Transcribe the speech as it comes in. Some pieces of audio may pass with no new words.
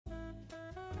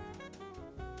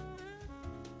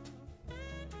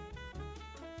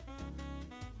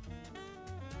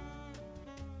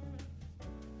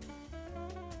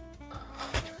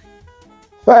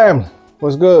Family,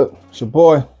 what's good? It's your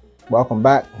boy. Welcome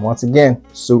back once again,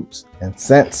 Soups and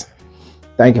Sense.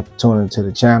 Thank you for tuning into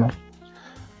the channel.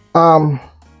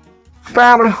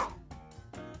 Family,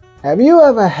 have you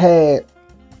ever had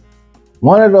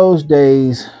one of those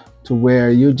days to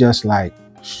where you just like,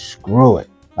 screw it?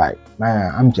 Like,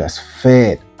 man, I'm just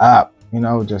fed up. You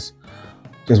know, just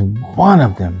one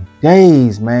of them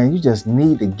days, man. You just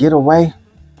need to get away.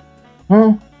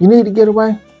 You need to get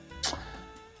away?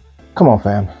 Come on,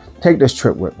 fam. Take this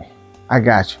trip with me. I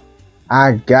got you.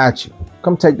 I got you.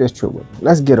 Come take this trip with me.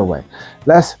 Let's get away.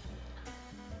 Let's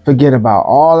forget about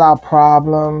all our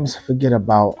problems. Forget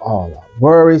about all our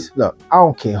worries. Look, I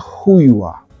don't care who you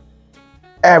are.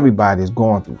 Everybody's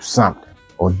going through something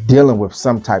or dealing with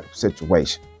some type of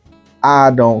situation.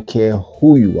 I don't care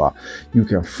who you are. You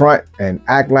can front and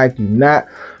act like you're not,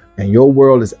 and your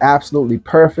world is absolutely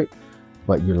perfect,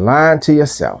 but you're lying to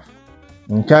yourself.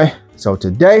 Okay? So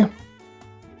today,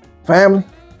 family,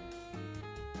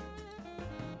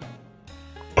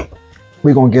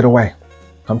 we're going to get away.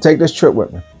 Come take this trip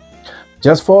with me.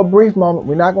 Just for a brief moment.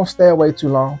 We're not going to stay away too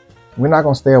long. We're not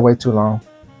going to stay away too long.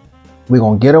 We're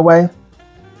going to get away.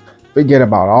 Forget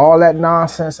about all that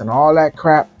nonsense and all that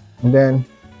crap. And then,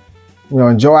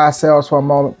 enjoy ourselves for a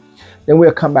moment. Then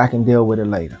we'll come back and deal with it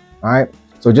later. All right.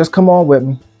 So just come on with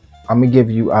me. I'm going to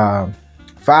give you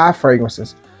 5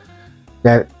 fragrances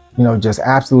that, just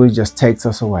absolutely just takes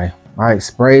us away. All right.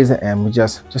 Sprays it, and we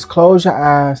just close your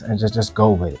eyes and just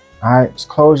go with it. All right. Just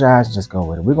close your eyes and just go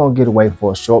with it. We're going to get away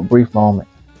for a short, brief moment.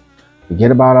 Forget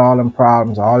about all them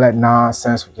problems, all that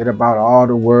nonsense. Forget about all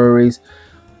the worries,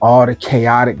 all the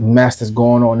chaotic mess that's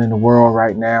going on in the world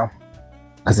right now.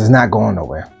 Because it's not going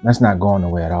nowhere. That's not going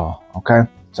nowhere at all. Okay.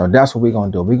 So that's what we're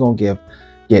going to do. We're going to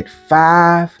get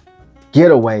 5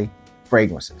 getaway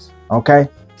fragrances. Okay.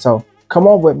 So come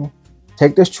on with me.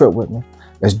 Take this trip with me.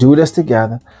 Let's do this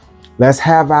together. Let's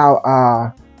have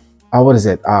our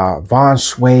Feng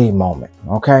Shui moment.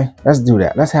 Okay. Let's do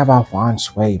that. Let's have our Feng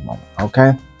Shui moment.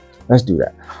 Okay. Let's do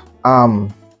that.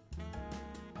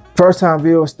 First time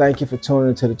viewers, thank you for tuning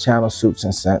into the channel Soups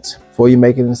and Sense. Before you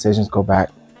make any decisions, go back,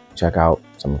 check out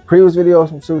some previous videos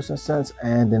from Soups and Sense,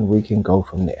 and then we can go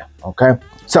from there. Okay.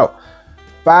 So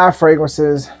 5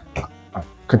 fragrances.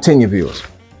 Continue, viewers.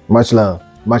 Much love.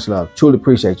 Much love. Truly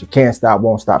appreciate you. Can't stop,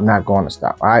 won't stop, not going to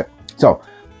stop. All right. So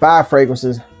 5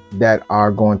 fragrances that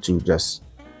are going to just,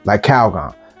 like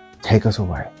Calgon, take us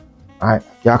away. All right.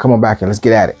 Y'all come on back here. Let's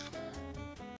get at it.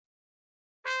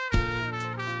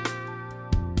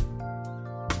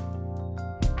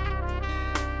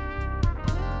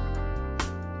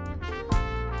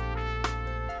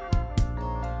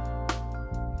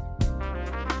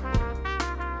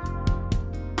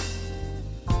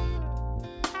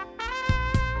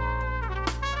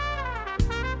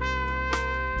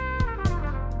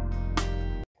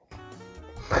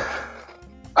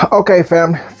 Okay,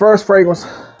 fam. First fragrance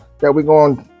that we're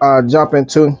going to jump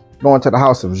into, going to the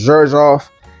house of Xerjoff,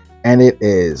 and it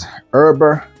is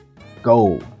Herbal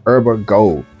Gold. Herbal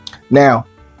Gold. Now,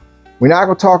 we're not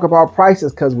going to talk about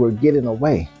prices because we're getting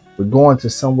away. We're going to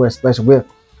somewhere special.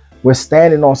 We're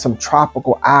standing on some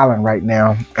tropical island right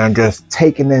now and just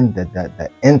taking in the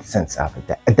essence of it,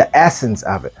 the essence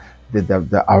of it,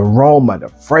 the aroma, the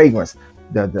fragrance,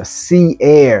 the sea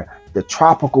air, the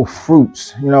tropical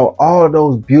fruits, all of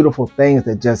those beautiful things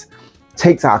that just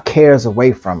takes our cares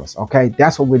away from us. Okay,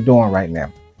 that's what we're doing right now.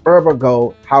 Herbal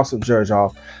Gold, House of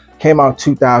Xerjoff, came out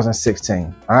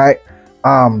 2016. All right.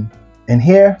 And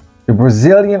here, the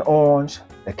Brazilian orange,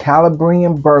 the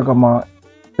Calabrian bergamot,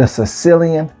 the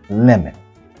Sicilian lemon.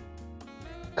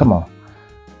 Come on.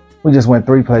 We just went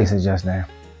 3 places just now.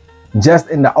 Just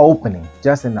in the opening.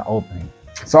 Just in the opening.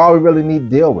 That's all we really need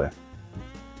to deal with.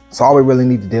 That's all we really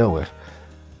need to deal with.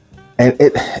 And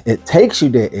it takes you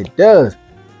there. It does.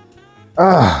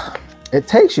 It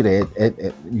takes you there.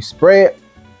 You spray it.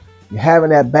 You're having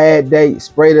that bad day. You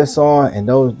spray this on, and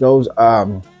those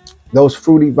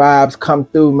fruity vibes come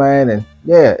through, man. And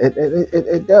yeah,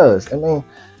 it does. I mean,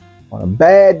 on a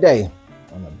bad day,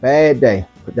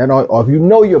 put that on. Or if you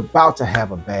know you're about to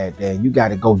have a bad day, and you got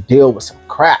to go deal with some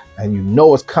crap, and you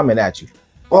know it's coming at you.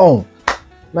 Boom,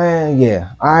 man.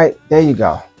 Yeah. All right. There you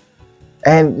go.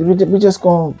 And we're just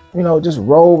going to, just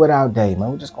roll with our day,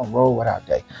 man. We're just going to roll with our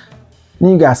day.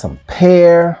 Then you got some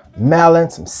pear,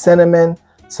 melon, some cinnamon,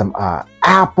 some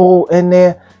apple in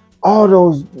there. All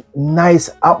those nice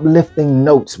uplifting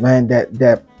notes, man,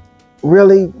 that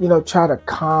really, try to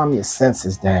calm your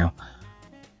senses down.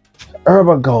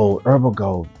 Herbal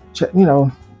Gold,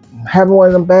 having one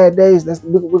of them bad days,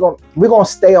 we're gonna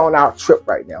stay on our trip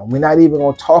right now. We're not even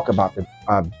gonna talk about the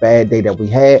bad day that we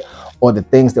had or the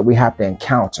things that we have to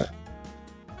encounter.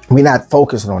 We're not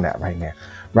focusing on that right now.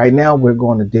 Right now, we're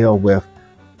going to deal with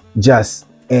just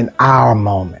in our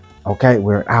moment. Okay,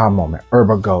 we're in our moment.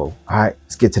 Herb Gold. All right,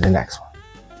 let's get to the next one.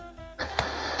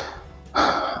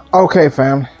 Okay,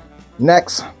 fam.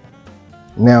 Next.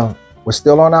 Now we're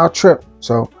still on our trip,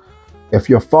 so if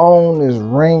your phone is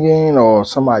ringing or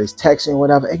somebody's texting,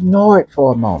 whatever, ignore it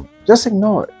for a moment. Just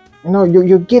ignore it. You know,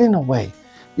 you're getting away.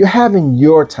 You're having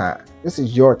your time. This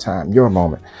is your time, your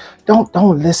moment.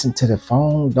 Don't listen to the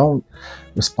phone. Don't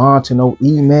respond to no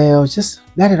emails. Just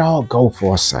let it all go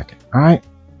for a second. All right.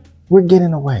 We're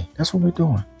getting away. That's what we're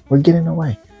doing. We're getting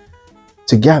away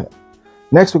together.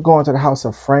 Next, we're going to the House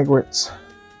of Fragrance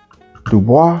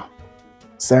Dubois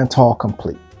Santal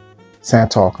Complete.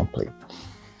 Santal Complete.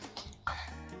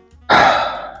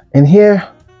 And here,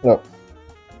 look,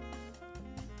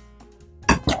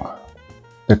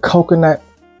 the coconut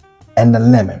and the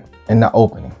lemon in the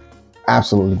opening.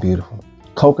 Absolutely beautiful.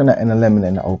 Coconut and the lemon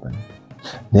in the opening.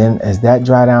 Then as that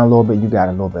dry down a little bit, you got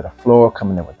a little bit of floral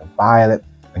coming in with the violet,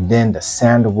 and then the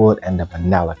sandalwood and the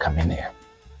vanilla come in there.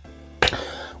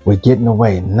 We're getting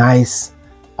away. Nice,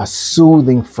 a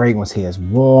soothing fragrance here. It's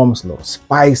warm, it's a little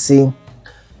spicy,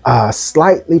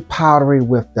 slightly powdery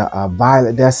with the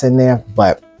violet that's in there,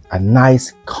 but a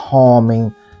nice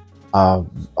calming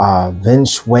Feng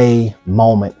Shui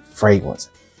moment fragrance.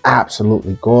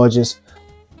 Absolutely gorgeous.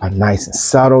 Nice and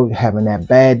subtle. You're having that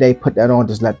bad day, put that on,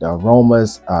 just let the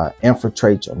aromas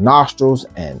infiltrate your nostrils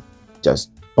and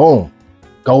just boom,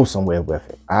 go somewhere with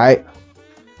it. All right,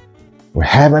 we're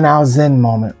having our Zen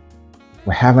moment.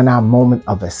 We're having our moment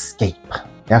of escape.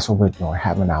 That's what we're doing,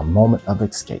 having our moment of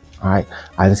escape. All right,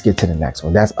 let's get to the next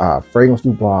one. That's Fragrance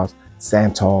Dubois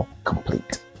Santal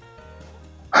Complete.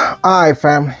 All right,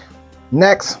 family.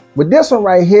 Next, with this one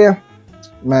right here,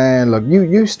 man, look,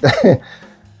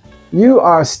 you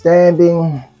are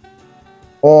standing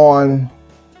on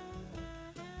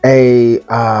a,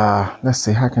 let's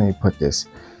see, how can you put this?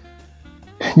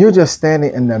 You're just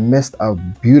standing in the midst of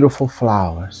beautiful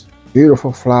flowers.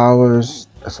 Beautiful flowers.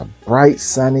 It's a bright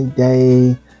sunny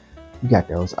day. You got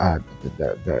those,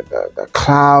 the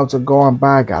clouds are going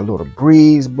by, got a little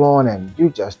breeze blowing, and you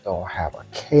just don't have a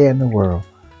care in the world.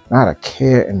 Not a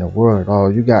care in the world at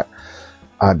all. You got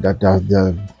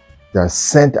the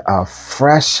scent of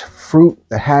fresh fruit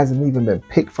that hasn't even been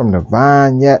picked from the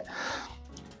vine yet.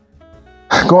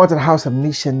 Going to the House of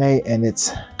Nishane, and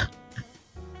it's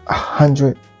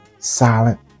 100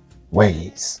 Silent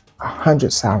Ways.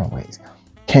 100 Silent Ways.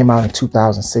 Came out in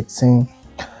 2016.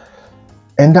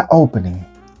 In the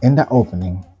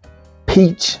opening,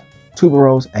 peach,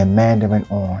 tuberose, and mandarin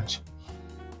orange.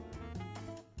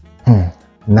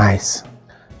 Nice.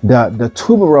 The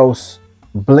tuberose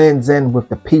blends in with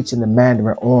the peach and the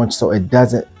mandarin orange, so it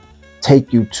doesn't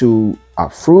take you to a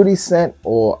fruity scent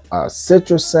or a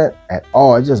citrus scent at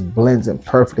all. It just blends in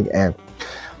perfectly, and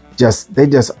they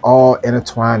just all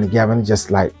intertwine together, and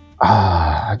just like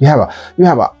you have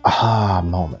a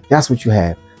moment. That's what you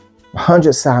have.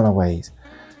 100 Silent Ways.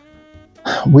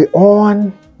 We're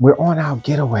on our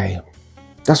getaway.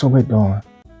 That's what we're doing.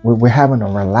 We're having a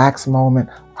relaxed moment,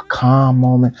 a calm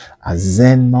moment, a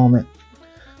Zen moment.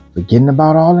 Forgetting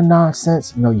about all the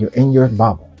nonsense. You know, you're in your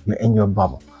bubble. You're in your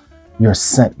bubble. Your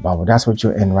scent bubble. That's what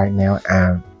you're in right now.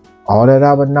 And all that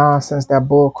other nonsense, that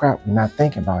bull crap, you're not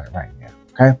thinking about it right now.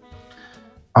 Okay.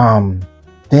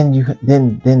 Then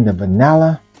the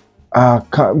vanilla.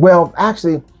 Well,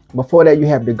 actually, before that, you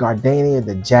have the gardenia,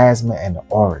 the jasmine, and the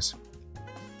orris.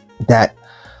 Like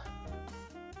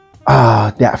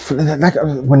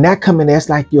when that come in there, it's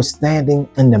like you're standing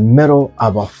in the middle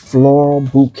of a floral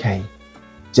bouquet.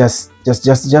 Just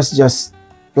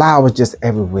flowers just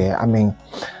everywhere. I mean,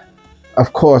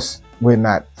 of course, we're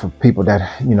not for people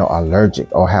that, you know, are allergic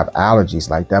or have allergies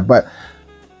like that. But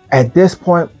at this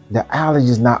point, the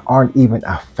allergies aren't even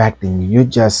affecting you. You're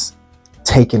just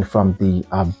taken from the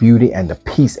beauty and the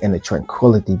peace and the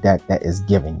tranquility that is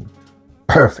giving you.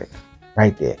 Perfect.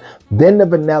 Right there. Then the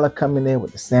vanilla coming in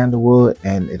with the sandalwood,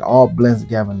 and it all blends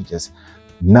together and just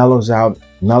mellows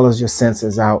your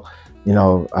senses out, you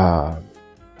know,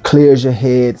 clears your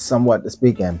head somewhat to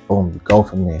speak, and boom, you go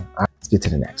from there. All right, let's get to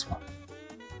the next one.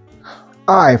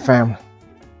 All right, fam.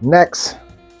 Next,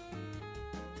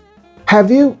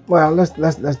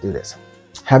 let's do this.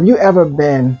 Have you ever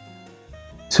been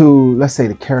to, let's say,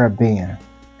 the Caribbean,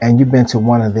 and you've been to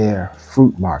one of their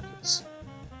fruit markets?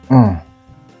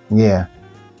 Yeah.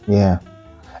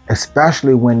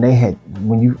 especially when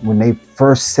they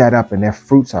first set up and their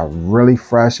fruits are really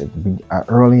fresh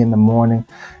early in the morning,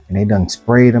 and they done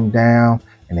sprayed them down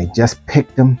and they just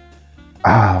picked them.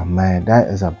 Oh man, that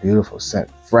is a beautiful scent,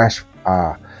 fresh,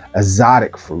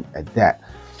 exotic fruit at that.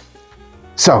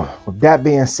 So with that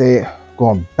being said,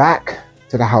 going back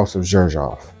to the house of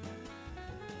Xerjoff,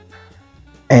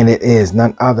 and it is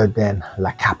none other than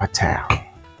La Capitale.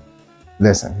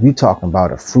 Listen, you talking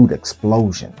about a fruit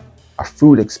explosion. A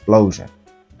fruit explosion.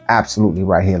 Absolutely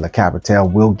right here. La Capitale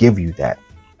will give you that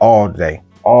all day.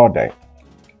 All day.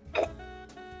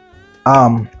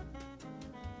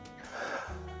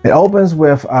 It opens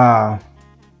with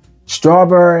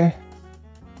strawberry,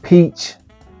 peach,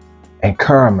 and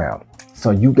caramel. So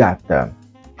you got the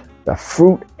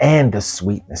fruit and the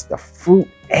sweetness. The fruit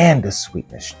and the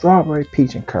sweetness. Strawberry,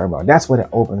 peach, and caramel. That's what it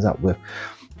opens up with.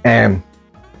 And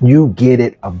you get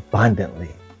it abundantly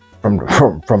from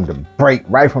the break,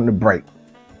 right from the break.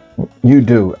 You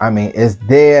do. I mean, it's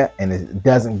there and it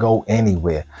doesn't go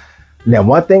anywhere. Now,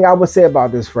 one thing I would say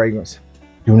about this fragrance,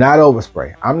 do not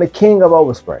overspray. I'm the king of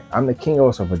overspray. I'm the king of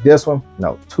overspray. But this one,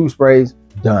 no, 2 sprays,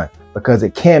 done. Because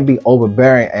it can be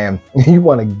overbearing and you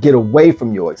want to get away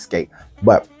from your escape.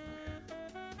 But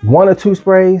 1 or 2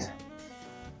 sprays,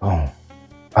 boom.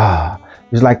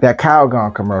 It's like that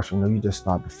Calgon commercial. You know, you just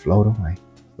start to float away.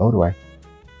 Float away,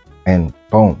 and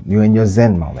boom, you're in your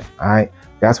Zen moment. All right,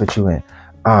 that's what you in.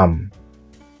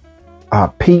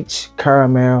 Peach,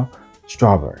 caramel,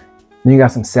 strawberry. Then you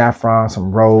got some saffron,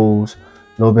 some rose,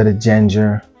 a little bit of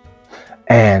ginger,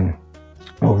 and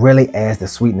what really adds the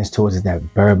sweetness to it is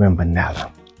that bourbon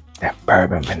vanilla. That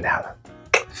bourbon vanilla,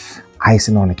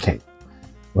 icing on the cake.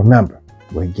 Remember,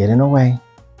 we're getting away.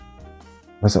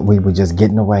 We're just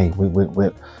getting away.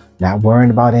 We're not worrying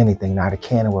about anything. Not a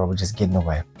can of world. We're just getting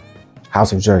away.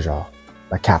 House of Xerjoff,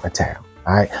 La Capitale.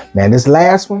 All right, man. This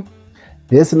last one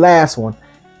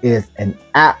is an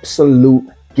absolute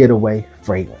getaway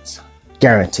fragrance,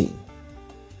 guaranteed.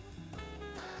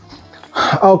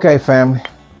 Okay, family.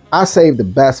 I saved the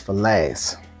best for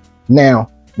last. Now,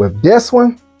 with this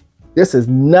one, this is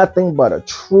nothing but a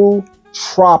true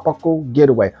tropical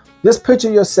getaway. Just picture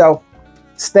yourself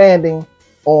standing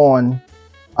on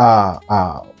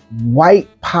white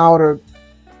powdered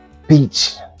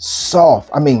beach, soft.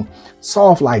 I mean,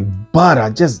 soft like butter.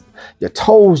 Just your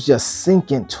toes just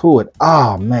sink into it.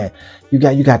 Oh man, you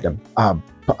got the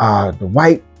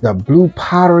white, the blue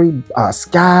powdery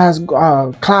skies,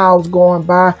 clouds going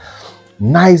by,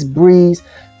 nice breeze,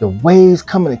 the waves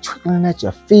coming and trickling at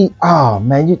your feet. Oh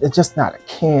man, it's just not a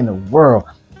care in the world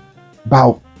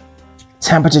about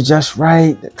temperature just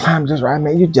right, the climate just right.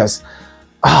 Man, you just,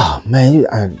 oh man, you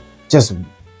are just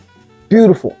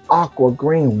beautiful aqua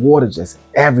green water just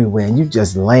everywhere, and you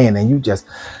just laying and you just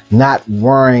not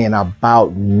worrying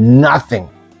about nothing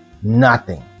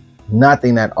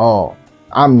at all.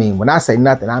 I mean, when I say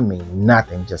nothing, I mean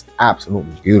nothing. Just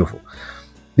absolutely beautiful.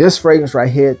 This fragrance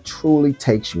right here truly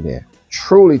takes you there.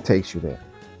 Truly takes you there.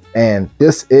 And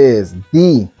this is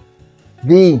the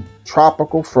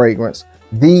tropical fragrance,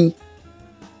 the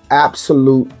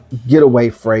absolute getaway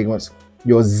fragrance,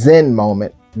 your Zen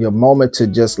moment, your moment to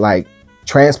just like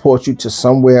transport you to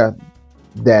somewhere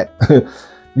that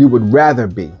you would rather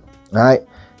be. All right,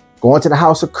 going to the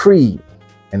House of Creed,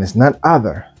 and it's none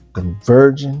other than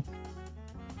Virgin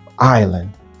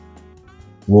Island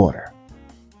water.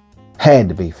 Had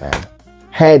to be, fam.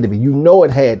 Had to be. You know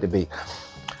it had to be.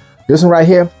 This one right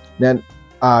here, then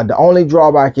the only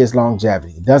drawback is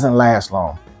longevity. It doesn't last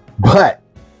long, but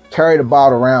carry the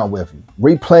bottle around with you.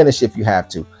 Replenish if you have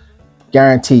to.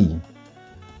 Guarantee you.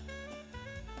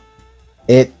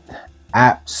 It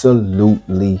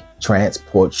absolutely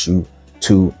transports you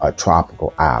to a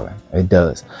tropical island. It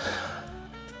does.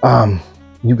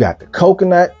 You got the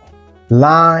coconut,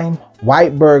 lime,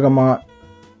 white bergamot,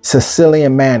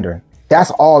 Sicilian mandarin.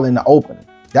 That's all in the opening.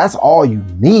 That's all you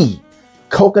need.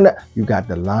 Coconut, you got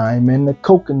the lime and the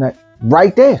coconut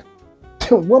right there.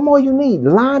 What more you need?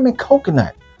 Lime and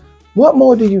coconut. What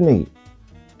more do you need?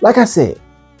 Like I said,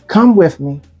 come with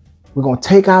me. We're going to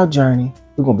take our journey.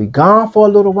 We're going to be gone for a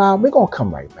little while. We're going to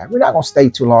come right back. We're not going to stay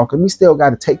too long because we still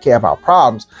got to take care of our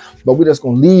problems, but we're just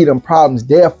going to leave them problems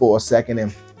there for a second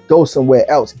and go somewhere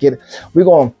else. We're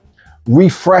going to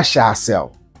refresh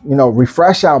ourselves, you know,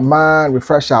 refresh our mind,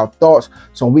 refresh our thoughts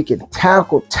so we can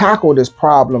tackle this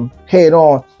problem head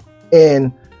on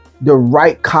in the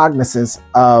right cognizance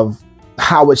of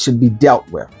how it should be dealt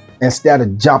with. Instead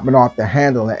of jumping off the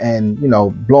handle and, you know,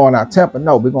 blowing our temper.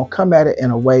 No, we're going to come at it in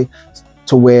a way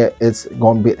to where it's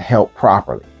going to be held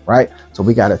properly, right? So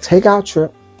we got to take our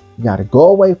trip. We got to go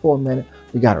away for a minute.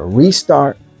 We got to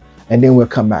restart. and then we'll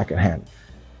come back and handle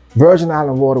it. Virgin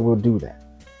Island water will do that.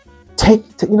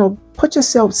 Sit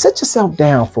yourself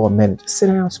down for a minute. Just sit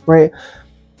down, spread.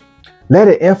 Let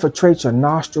it infiltrate your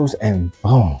nostrils, and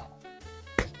boom.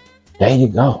 There you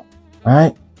go. All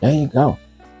right, there you go.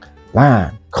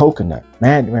 Lime, coconut,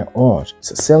 mandarin orange,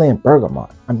 Sicilian bergamot.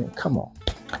 I mean, come on.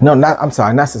 No, I'm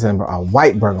sorry, not Sicilian, but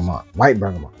white bergamot. White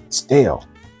bergamot. Still,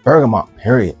 bergamot,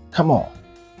 period. Come on.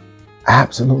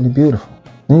 Absolutely beautiful.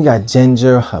 Then you got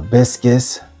ginger,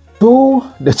 hibiscus.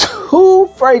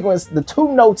 The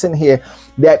two notes in here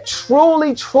that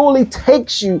truly, truly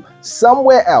takes you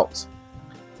somewhere else,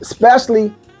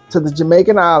 especially to the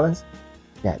Jamaican islands,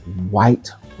 that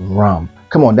white rum.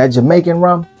 Come on, that Jamaican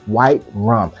rum, white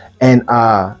rum, and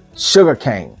sugar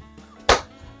cane.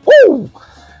 Woo!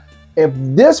 If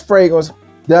this fragrance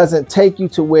doesn't take you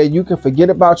to where you can forget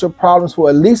about your problems for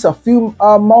at least a few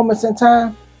moments in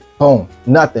time, boom,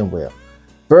 nothing will.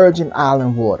 Virgin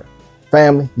Island water.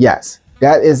 Family, yes,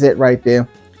 that is it right there.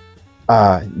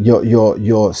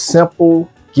 Your simple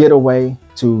getaway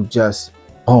to just,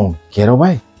 boom, get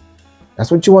away.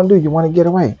 That's what you want to do. You want to get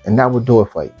away, and that will do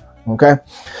it for you. Okay.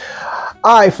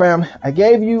 All right, fam. I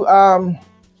gave you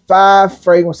 5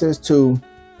 fragrances to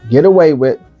get away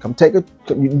with. Come take a.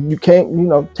 You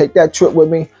can't, take that trip with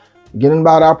me. Getting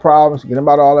about our problems, getting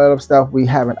about all that other stuff. We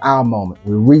having our moment.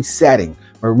 We're resetting.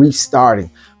 We're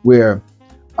restarting. We're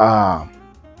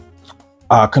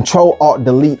Control Alt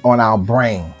Delete on our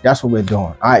brain. That's what we're doing.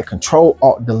 All right, Control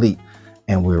Alt Delete,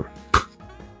 and we're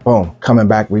boom, coming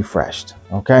back refreshed.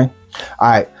 Okay. All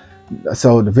right.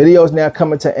 So the video is now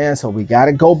coming to end. So we got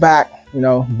to go back,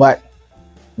 but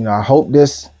I hope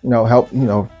this, help,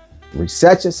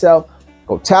 reset yourself,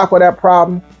 go tackle that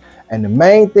problem. And the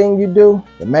main thing you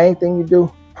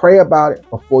do, pray about it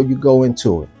before you go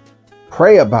into it.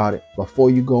 Pray about it before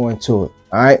you go into it.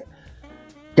 All right.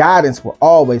 Guidance will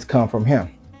always come from him.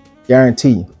 Guarantee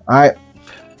you. All right.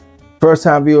 First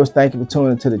time viewers, thank you for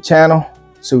tuning into the channel.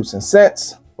 Suits and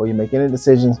Scents. Before you make any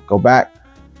decisions, go back.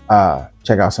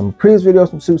 Check out some previous videos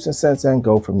from Suits and Scents and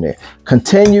go from there.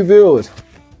 Continue, viewers.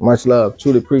 Much love.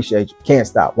 Truly appreciate you. Can't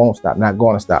stop. Won't stop. Not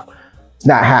going to stop. It's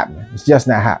not happening. It's just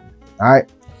not happening. All right.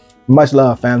 Much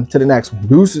love, fam. To the next one.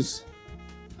 Deuces.